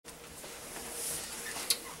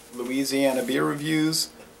Louisiana Beer Reviews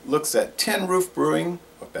looks at Tin Roof Brewing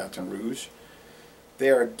of Baton Rouge.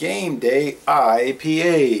 Their Gameday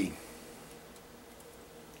IPA.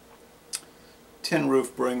 Tin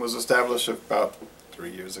Roof Brewing was established about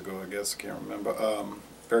 3 years ago, I guess, I can't remember,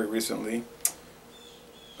 very recently.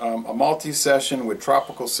 A multi-session with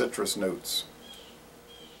tropical citrus notes.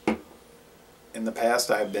 In the past,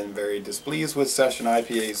 I've been very displeased with session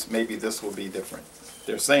IPAs. Maybe this will be different.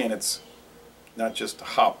 They're saying it's not just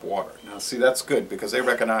hop water. Now, see, that's good because they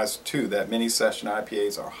recognize, too, that many session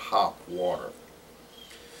IPAs are hop water.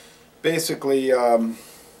 Basically,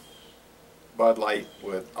 Bud Light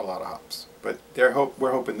with a lot of hops. But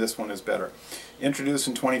we're hoping this one is better. Introduced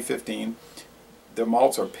in 2015, the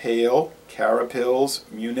malts are Pale, Carapils,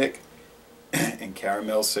 Munich, and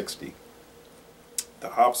Caramel 60. The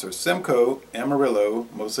hops are Simcoe, Amarillo,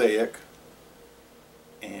 Mosaic,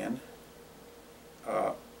 and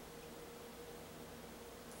what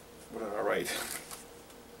did I write?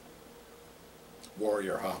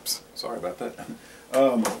 Warrior hops. Sorry about that.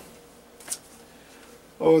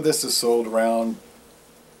 Oh, this is sold around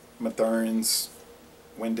Mathern's,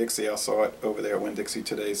 Winn-Dixie. I saw it over there at Winn-Dixie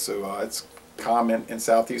today. So it's common in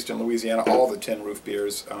southeastern Louisiana. All the Tin Roof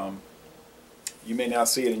beers. You may not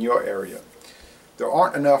see it in your area. There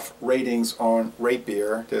aren't enough ratings on Rate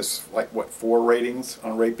Beer. There's like, what, 4 ratings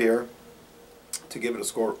on Rate Beer to give it a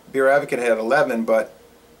score. Beer Advocate had 11, but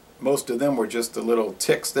most of them were just the little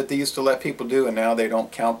ticks that they used to let people do, and now they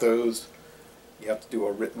don't count those. You have to do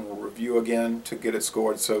a written review again to get it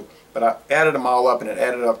scored. So, but I added them all up, and it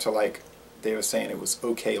added up to, like, they were saying it was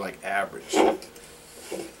okay, like average.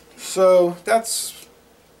 So that's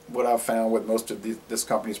what I've found with most of this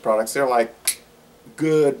company's products. They're like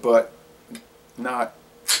good, but not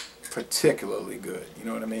particularly good. You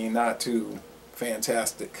know what I mean? Not too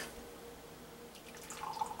fantastic.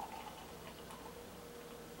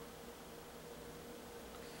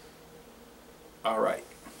 Alright.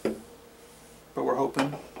 But we're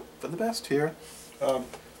hoping for the best here. I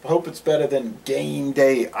hope it's better than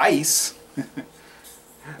Gameday Ice.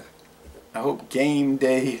 I hope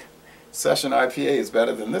Gameday Session IPA is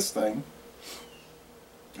better than this thing.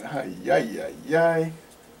 Ay.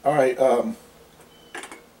 Alright,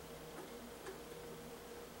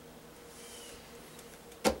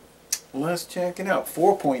 let's check it out.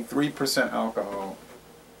 4.3% alcohol.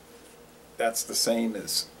 That's the same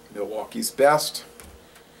as Milwaukee's Best,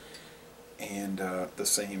 and the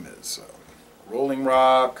same as Rolling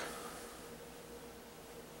Rock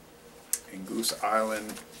and Goose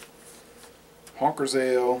Island. Honker's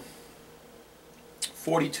Ale,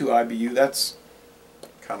 42 IBU. That's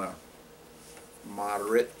kind of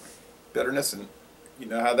moderate bitterness, and you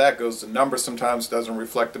know how that goes. The number sometimes doesn't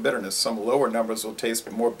reflect the bitterness. Some lower numbers will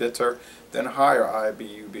taste more bitter than higher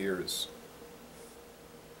IBU beers.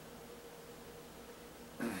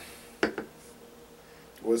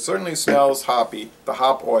 Well, it certainly smells hoppy. The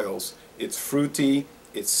hop oils. It's fruity,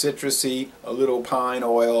 it's citrusy, a little pine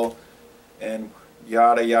oil, and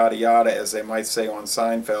yada yada yada, as they might say on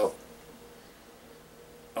Seinfeld.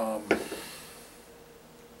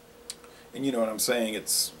 And you know what I'm saying,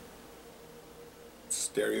 it's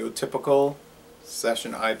stereotypical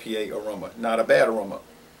session IPA aroma. Not a bad aroma.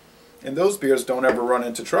 And those beers don't ever run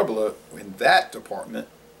into trouble in that department.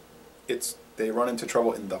 They run into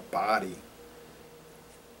trouble in the body.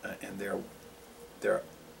 And they're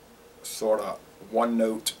sort of one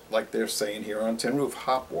note, like they're saying here on Tin Roof,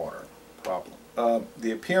 hop water problem.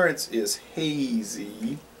 The appearance is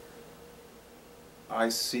hazy. I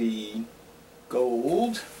see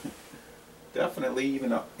gold. Definitely,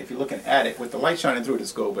 even if you're looking at it, with the light shining through it,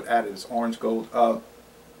 it's gold, but at it, it's orange gold.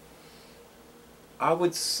 I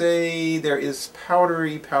would say there is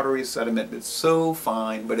powdery sediment. It's so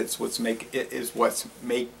fine, but it's what's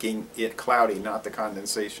making it cloudy, not the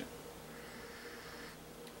condensation.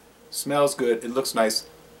 Smells good. It looks nice.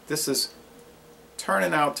 This is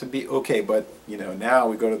turning out to be okay, but you know, now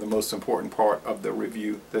we go to the most important part of the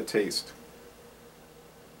review, the taste.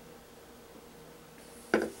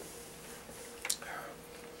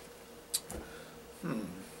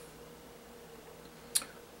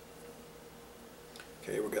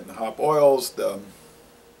 Okay, we're getting the hop oils, but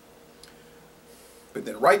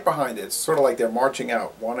then right behind it, it's sort of like they're marching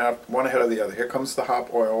out, one ahead of the other. Here comes the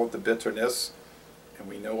hop oil, the bitterness, and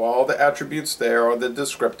we know all the attributes there are the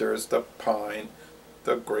descriptors, the pine,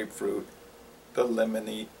 the grapefruit, the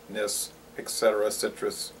lemoniness, etc.,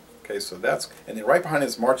 citrus. Okay, so that's, and then right behind it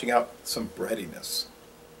is marching out some breadiness.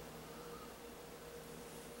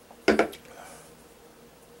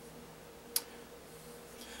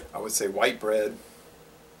 I would say white bread,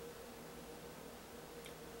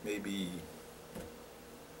 maybe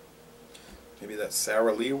maybe that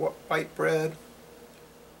Sara Lee white bread.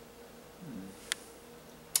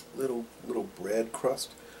 Little bread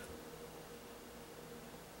crust.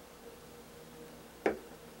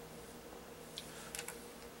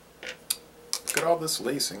 Look at all this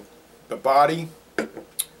lacing. The body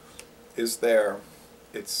is there.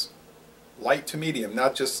 It's light to medium,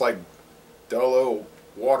 not just like dull,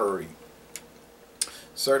 watery.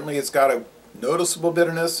 Certainly it's got a noticeable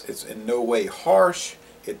bitterness. It's in no way harsh.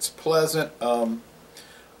 It's pleasant.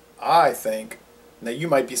 I think, now you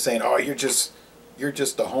might be saying, oh, you're just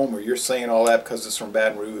a homer. You're saying all that because it's from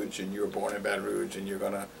Baton Rouge and you were born in Baton Rouge and you're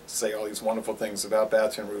going to say all these wonderful things about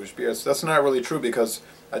Baton Rouge beers. That's not really true, because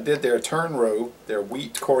I did their Turn Row, their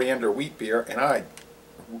coriander wheat beer, and I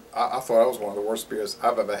thought it was one of the worst beers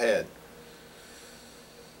I've ever had.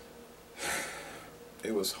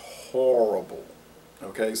 It was horrible.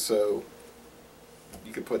 Okay, so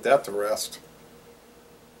you could put that to rest.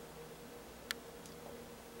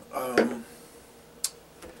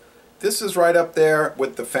 This is right up there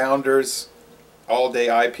with the Founders All Day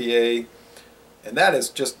IPA, and that is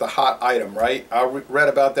just the hot item, right? I read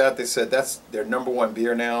about that. They said that's their #1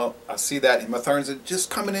 beer now. I see that in Matherns. It's just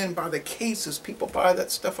coming in by the cases. People buy that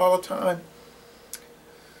stuff all the time.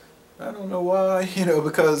 I don't know why, you know,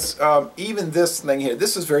 because even this thing here,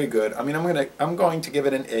 this is very good. I mean, I'm going to give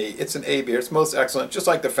it an A. It's an A beer. It's most excellent, just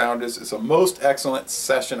like the Founders. It's a most excellent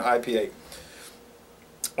session IPA.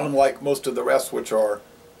 Unlike most of the rest, which are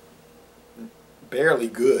barely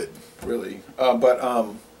good, really.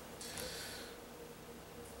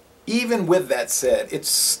 Even with that said, it's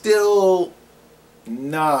still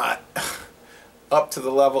not up to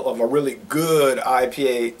the level of a really good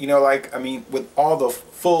IPA. You know, like, I mean, with all the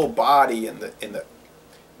full body and the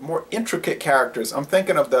more intricate characters. I'm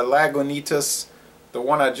thinking of the Lagunitas, the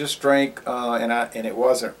one I just drank, and it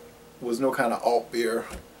was no kind of alt beer.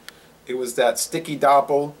 It was that Sticky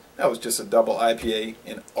Doppel. That was just a double IPA,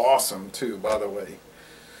 and awesome too, by the way.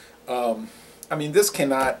 I mean, this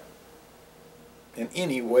cannot in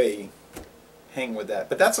any way hang with that.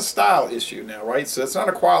 But that's a style issue now, right? So it's not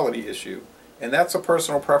a quality issue. And that's a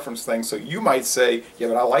personal preference thing. So you might say, yeah,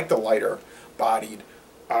 but I like the lighter bodied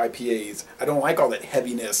IPAs. I don't like all that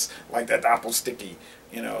heaviness, like that Doppel Sticky,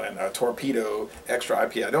 you know, and a Torpedo Extra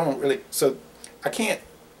IPA. I don't really, so I can't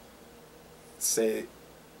say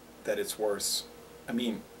that it's worse. I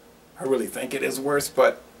mean, I really think it is worse,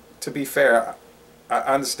 but to be fair, I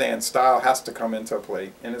understand style has to come into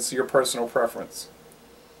play, and it's your personal preference.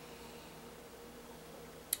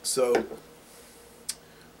 So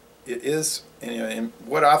it is, you know, and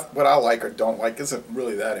what I like or don't like isn't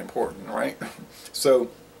really that important, right? So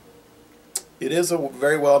it is a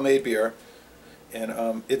very well made beer,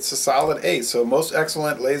 and it's a solid A. So most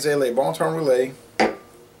excellent, laissez-les, bon temps roulé.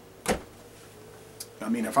 I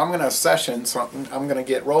mean, if I'm going to session something, I'm going to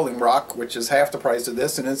get Rolling Rock, which is half the price of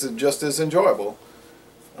this, and it's just as enjoyable.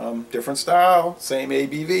 Different style, same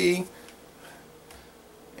ABV.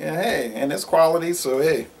 Yeah, hey, and it's quality, so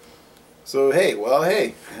hey. So hey, well,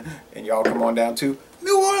 hey. And y'all come on down to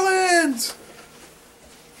New Orleans!